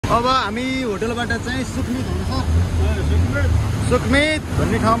अब हामी होटलबाट चाहिँ सुकमित हुन्छ सुकमित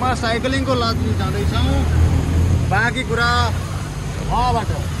भन्ने ठाउँमा साइक्लिङको लागि जाँदैछौँ बाँकी कुरा वहाँबाट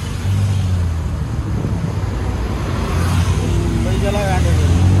पैसालाई गाडेको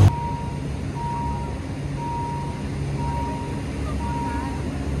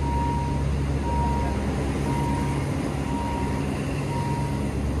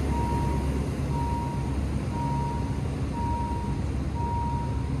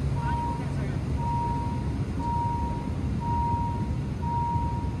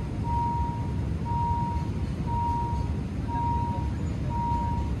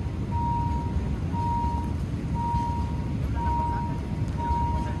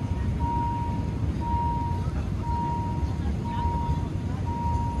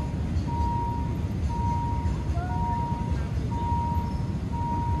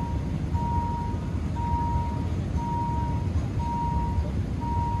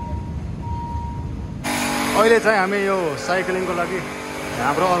अहिले चाहिँ हामी यो साइक्लिङको लागि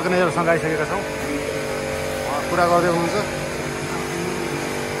हाम्रो अर्गनाइजरसँग आइसकेका छौँ कुरा गर्दै हुनुहुन्छ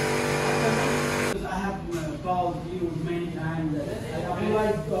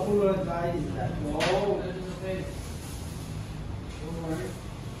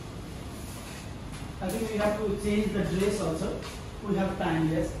I think we have to change the dress also. We have time,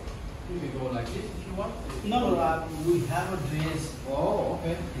 yes. We go like this if you want. No, we have a dress. Oh,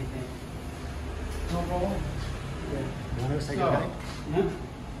 okay. No problem.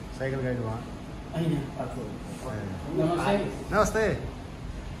 Cycle guide वहाँ नमस्ते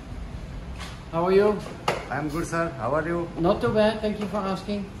How are you? I am good sir, how are you? Not too bad, thank you for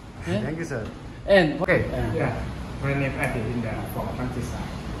asking. Thank you sir. And okay, yeah. My name is India from countryside.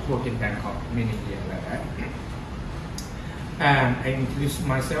 Work in Bangkok many years like that. And I introduced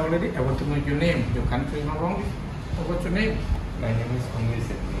myself already. I want to know your name, your country, how long is? What's your name? My name is Kumbi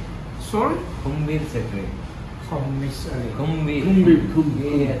Setri. Sorry? Kumbi Setri. Kumbi.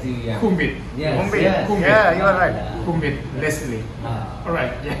 Kumbi. Yes. Yeah, you are right. Kumbi Leslie. All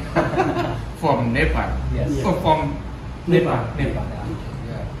right. Yeah. From Nepal. Yes. Oh, from Nepal. Nepal.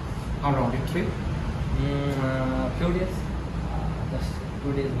 Yeah. How long the trip? Few days. Just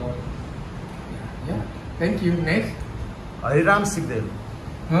 2 days more. Yeah. Thank you. Next. Hariram Sikdel.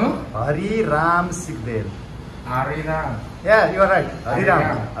 Huh? Hariram Sikdel. Ariram. Yeah, you are right.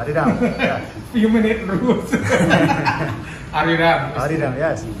 Hariram. Yeah. Few minutes rules. Ariram. Hariram,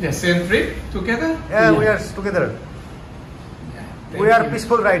 yes. Yeah, same trip together? Yeah, we are together. Yeah. We are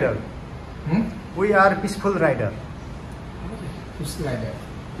peaceful rider. Hmm? We are peaceful rider. Who's like that?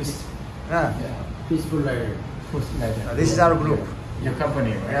 Yeah. Peaceful rider. Who's like that? This is our group. Your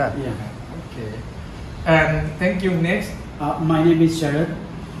company, right? Yeah. Yeah. Okay. And thank you. Next. My name is Sharad.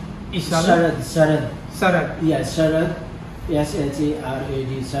 Isharad. Sharad. Sarad. Yes, Sharad.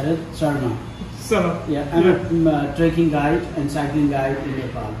 S-H-A-R-A-D. Sharad Sharma. Sarad. Yeah, I'm a trekking guide and cycling guide in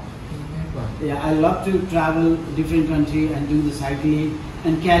Nepal. Yeah, I love to travel different country and do the cycling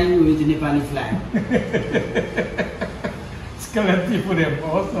and carry with the Nepali flag. It's guarantee for them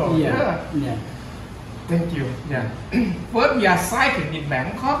also. Yeah. Thank you. Yeah. First, we are cycling in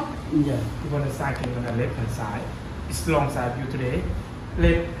Bangkok. Yeah. You want to cycle on the left hand side. It's long side view today.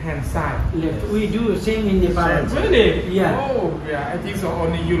 Left hand side. Left. We do same in Nepal. Really? Yeah. Oh, yeah. I think so.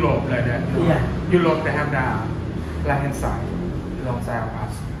 Only Europe like that. No? Yeah. Europe they have the right hand side, long side of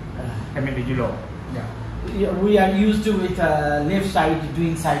us. I mean the Europe. Yeah. Yeah, we are used to with left side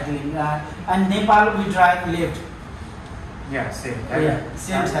doing cycling. And Nepal we drive left. Yeah, same. Yeah.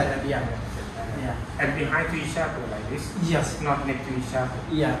 Same side. Yeah. And behind to each other like this. Yes. Not next to each other.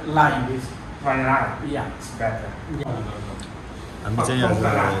 Yeah. Line. This one line. Yeah. It's better. Yeah. हामी चाहिँ आज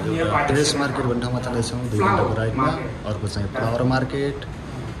एउटा dress market भन्ने ठाउँमा जाँदैछौँ 2 घन्टाको राइडमा अर्को चाहिँ flower market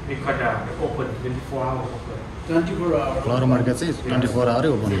Because they open 24 hours. 24 hours. Flower market चाहिँ 24 आवरै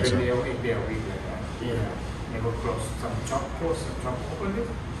ओपन हुन्छ Yeah. Never close. Some shop close, some shop open.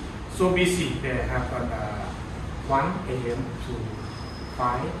 So busy. They have 1 a.m. to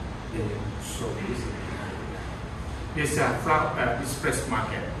 5 a.m. So busy. This flower express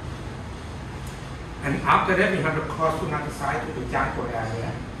market. And after that, we have to cross to another side to the jungle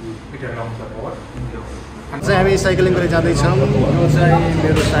area with a long boat. चाहिँ हामी cycling गरेर जाँदैछौँ यो चाहिँ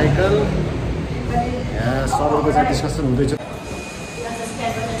मेरो cycle यहाँ सबैको चाहिँ discussion हुँदैछ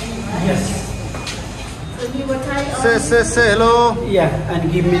Yes. Say hello. Yeah, and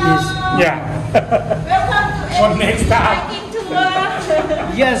give me this. Yeah. For next time.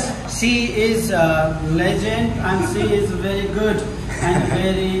 Yes, she is a legend and she is very good and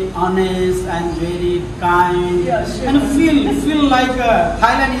very honest and very kind. And feel like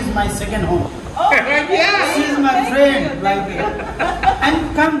Thailand is my second home. Yeah. She is my friend. Like,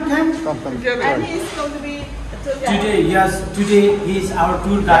 and come. And he's going to be Today, yes, today he's our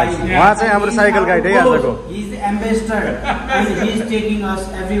tour guide. उहाँ चाहिँ हाम्रो cycle guide है आजको. He's the ambassador, and he's taking us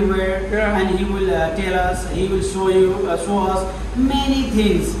everywhere. And he will tell us, he will show us many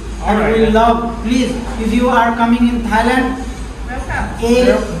things. And we love. Please, if you are coming in Thailand,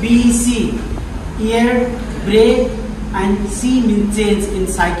 ABC, ear, brake, and C means change in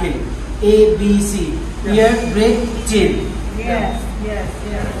cycle. ABC, ear, brake, chain. Yes.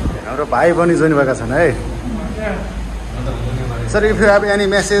 हाम्रो भाइ पनि join भएका छन् है. Sir, if you have any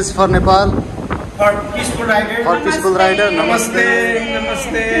message for Nepal, For peaceful rider. Namaste.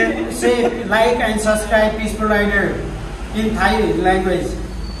 Namaste. Say like and subscribe Peaceful Rider in Thai language.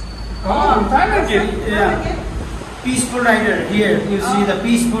 Oh, Thailand. Yeah. Peaceful Rider. Here you see the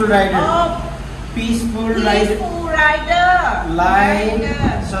Peaceful Rider. Peaceful Rider. Peaceful Rider. Like,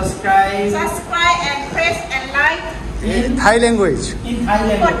 subscribe Subscribe and press and like. In Thai language. in Thai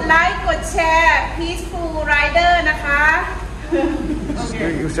กด language. ไลค์กดแชร์ Peaceful Rider นะคะ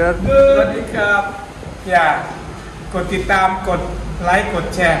You sir. สวัสดีครับ กดติดตามกดไลค์กด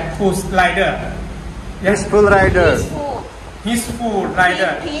แชร์ Push Rider Peaceful rider. Peaceful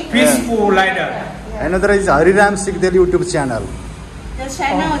Rider Peaceful Rider Another is Hariram Sikhdel YouTube channel. The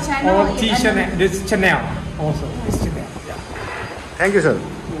channel T channel this channel also this channel Thank you sir.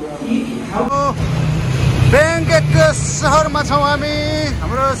 Bangkok सहरमा छौँ हामी.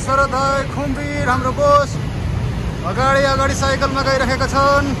 हाम्रो सरदार खुम्बीर हाम्रो बोस अगाडि साइकलमा गइरहेका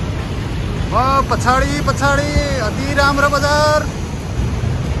छन्. म पछाडि अति राम्रो बजार.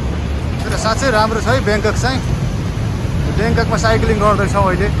 तर साँच्चै राम्रो छ है ब्याङ्कक चाहिँ. ब्याङ्ककमा साइक्लिङ गर्दैछौँ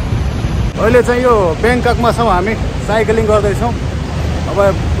अहिले चाहिँ यो ब्याङ्ककमा छौँ हामी. साइक्लिङ गर्दैछौँ. अब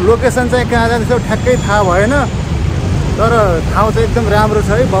लोकेसन चाहिँ कहाँ जाँदैछौँ ठ्याक्कै थाहा भएन. तर ठाउँ चाहिँ एकदम राम्रो छ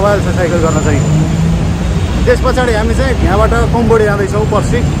है. बबाल छ साइकल गर्न चाहिँ. त्यस पछाडि हामी चाहिँ यहाँबाट कोम्बोडी जाँदैछौँ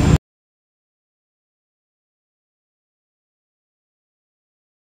पर्सि.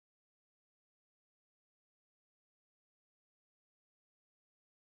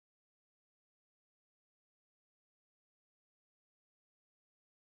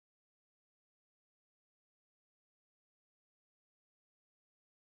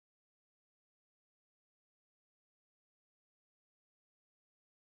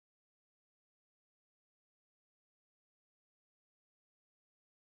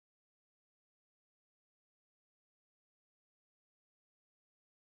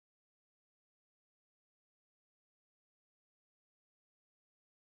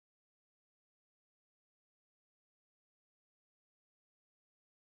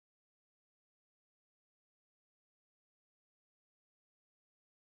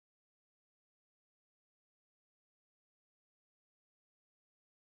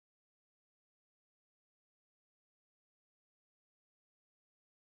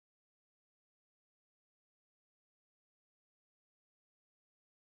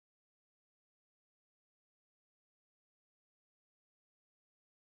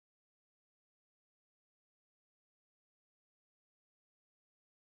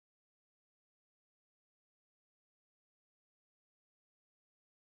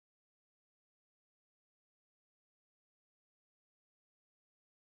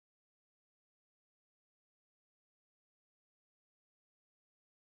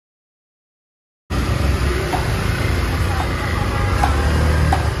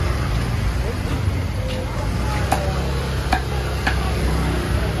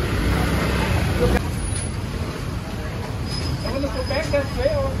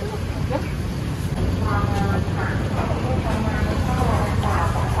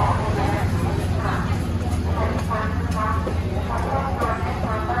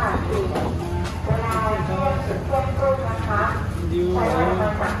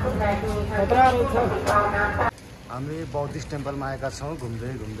 हामी बौद्धिस्ट टेम्पलमा आएका छौँ. घुम्दै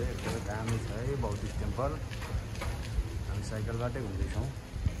एकदमै दामी छ है बौद्धिस्ट टेम्पल. हामी साइकलबाटै घुम्दैछौँ.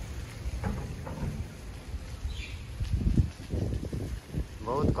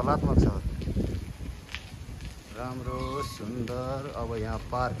 बहुत कलात्मक छ. राम्रो सुन्दर. अब यहाँ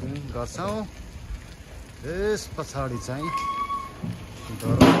पार्किङ गर्छौँ. त्यस पछाडि चाहिँ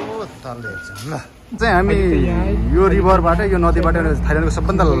तालले हेर्छौँ. ल चाहिँ हामी यो रिभरबाट यो नदीबाट थाइल्यान्डको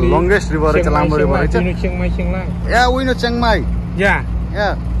सबभन्दा लङ्गेस्ट रिभर रहेछ. लामो रिभर रहेछ. या उइनो च्याङमाई.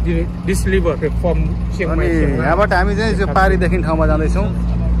 This river from Chiang Mai. यहाँबाट हामी चाहिँ यो पारीदेखि ठाउँमा जाँदैछौँ.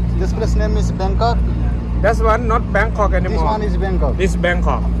 This place name is Bangkok. That's one not Bangkok anymore. This one is Bangkok. This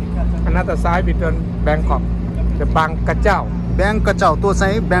Bangkok. Another side between Bangkok. The bangcatawo. ब्याङ्कचाओ. त्यो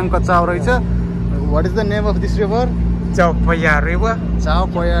चाहिँ ब्याङ्कचाओ रहेछ. What is the name of this river? Chopaya River. चाओ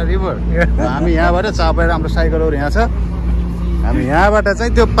पोया river हामी यहाँबाट चापेर हाम्रो साइकलहरू यहाँ छ हामी यहाँबाट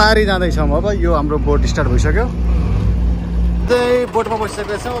चाहिँ त्यो पारी जाँदैछौँ अब यो हाम्रो बोट स्टार्ट भइसक्यो त्यही बोटमा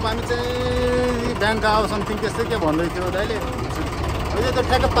बसिसकेको छौँ अब हामी चाहिँ ब्याङ्ककाओ समथिङ त्यस्तै के भन्दै थियो दाइले अहिले त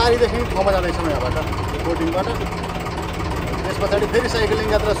ठ्याक्क पारीदेखि ठाउँमा जाँदैछौँ यहाँबाट बोटिङबाट त्यस पछाडि फेरि साइक्लिङ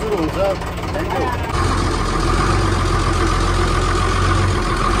यात्रा सुरु हुन्छ थ्याङ्क यू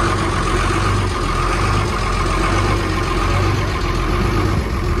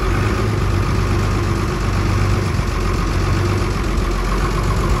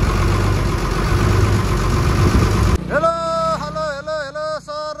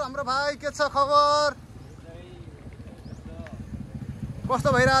के छ खबर कस्तो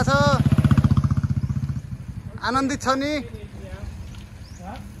भइरहेछ आनन्दित छ नि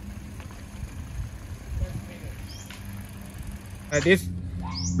This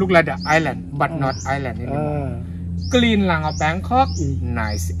look like the island, but not island anymore. Clean lang of Bangkok,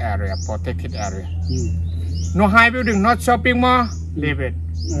 nice area, protected area. No high building, not shopping mall. Leave it.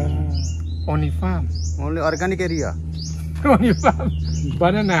 Only farm. only organic area Only farm.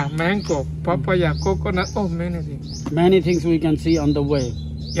 Banana, mango, papaya, coconut, oh many things. Many things we can see on the way.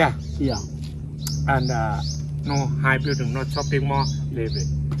 Yeah, Yeah. and no high building, not shopping mall. Leave it.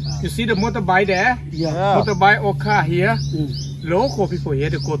 You see the motorbike there? Yeah. Motorbike or car here. Local people here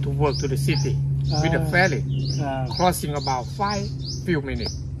to go to work to the city with the ferry, crossing about few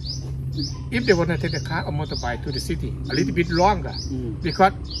minutes. If they want to take the car or motorbike to the city, a little bit longer,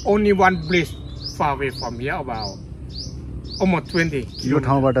 because only one bridge far away from here, about almost 20 यो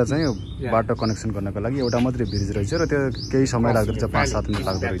ठाउँबाट चाहिँ Yeah. बाटो connection गर्नको लागि एउटा मात्रै bridge रहेछ र त्यो केही समय लाग्दो रहेछ 5-7 मिनेट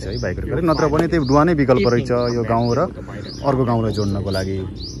लाग्दो रहेछ है बाइकहरु गरे नत्र भने त्यो डुवा नै विकल्प रहेछ यो गाउँ र अर्को गाउँलाई जोड्नको लागि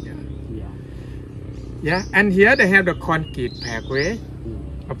Yeah, and here they have the concrete pathway,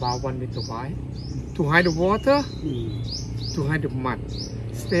 about 1 meter wide, to hide the water, to hide the mud.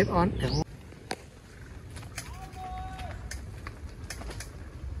 Step on and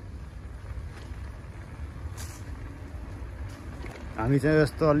हामी चाहिँ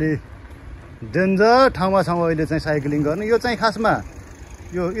यस्तो अलि डेन्जर ठाउँमा छौँ अहिले चाहिँ साइक्लिङ गर्ने यो चाहिँ खासमा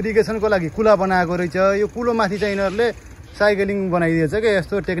यो इरिगेसनको लागि कुला बनाएको रहेछ यो कुलोमाथि चाहिँ यिनीहरूले साइक्लिङ बनाइदिएछ क्या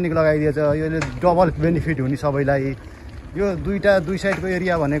यस्तो टेक्निक लगाइदिएछ यसले डबल बेनिफिट हुने सबैलाई यो दुई साइडको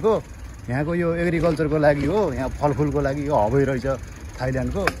एरिया भनेको यहाँको यो एग्रिकल्चरको लागि हो यहाँ फलफुलको लागि यो हबै रहेछ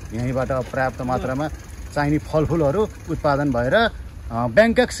थाइल्यान्डको यहीँबाट पर्याप्त मात्रामा चाहिने फलफुलहरू उत्पादन भएर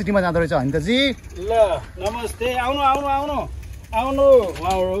ब्याङ्कक सिटीमा जाँदो रहेछ होइन त जी ल नमस्ते आउनु आउनु आउनु आउनु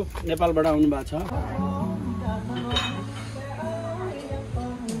उहाँहरू नेपालबाट आउनु भएको छ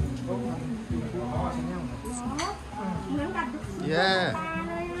Yeah.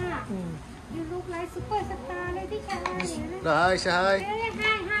 You look like superstar lady ल हाई हाई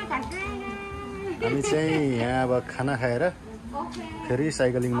हामी चाहिँ यहाँ अब खाना खाएर फेरि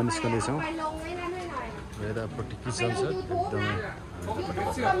साइक्लिङमा निस्कँदैछौँ यतापट्टि किचन छ एकदमै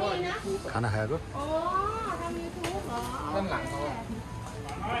खाना खाएको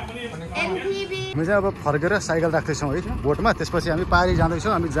हामी चाहिँ अब फर्केर साइकल राख्दैछौँ है बोटमा त्यसपछि हामी पारी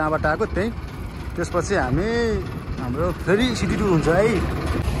जाँदैछौँ हामी जहाँबाट आएको त्यहीँ त्यसपछि हामी हाम्रो फेरि सिटी टुर हुन्छ है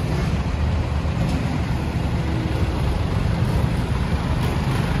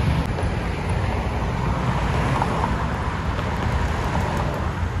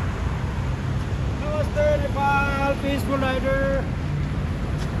नमस्ते Nepal peaceful rider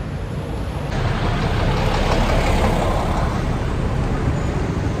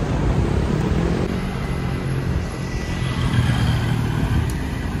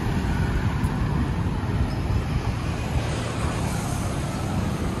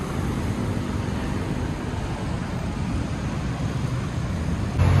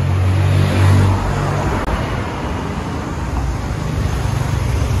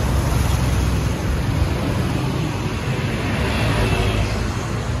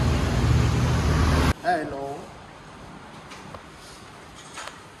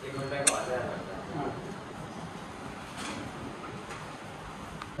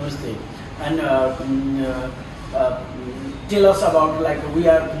Namaste. And tell us about like we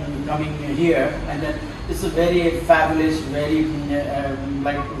are coming here, and then it's a very fabulous, very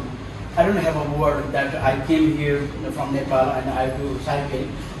like I don't have a word that I came here from Nepal and I do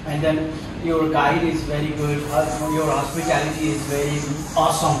cycling, and then your guide is very good, your hospitality is very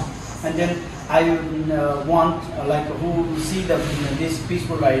awesome, and then I want like who see this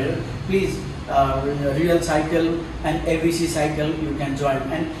peaceful rider, please. Real cycle and ABC cycle you can join,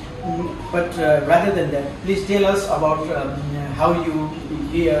 and but rather than that, please tell us about how you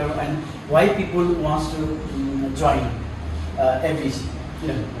hear and why people wants to join ABC.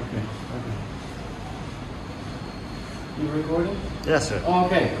 Yeah. Okay. You recording? Yes, sir.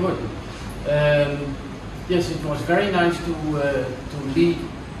 Okay, good. Yes, it was very nice to lead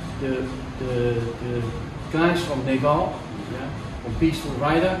the guys from Nepal, from Peaceful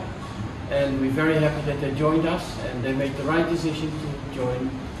Rider, and we're very happy that they joined us and they made the right decision to join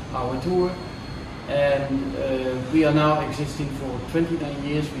our tour. And we are now existing for 29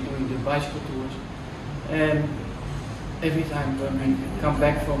 years. We're doing the bicycle tours, and every time when we come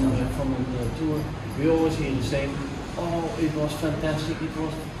back from a tour, we always hear the same. Oh, it was fantastic, it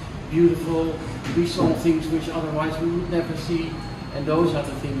was beautiful, we saw things which otherwise we would never see, and those are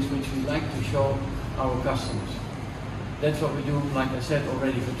the things which we like to show our customers. That's what we do, like I said,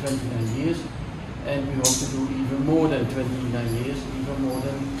 already for 29 years, and we hope to do even more than 29 years, even more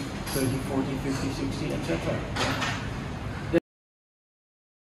than 30, 40, 50, 60, etc.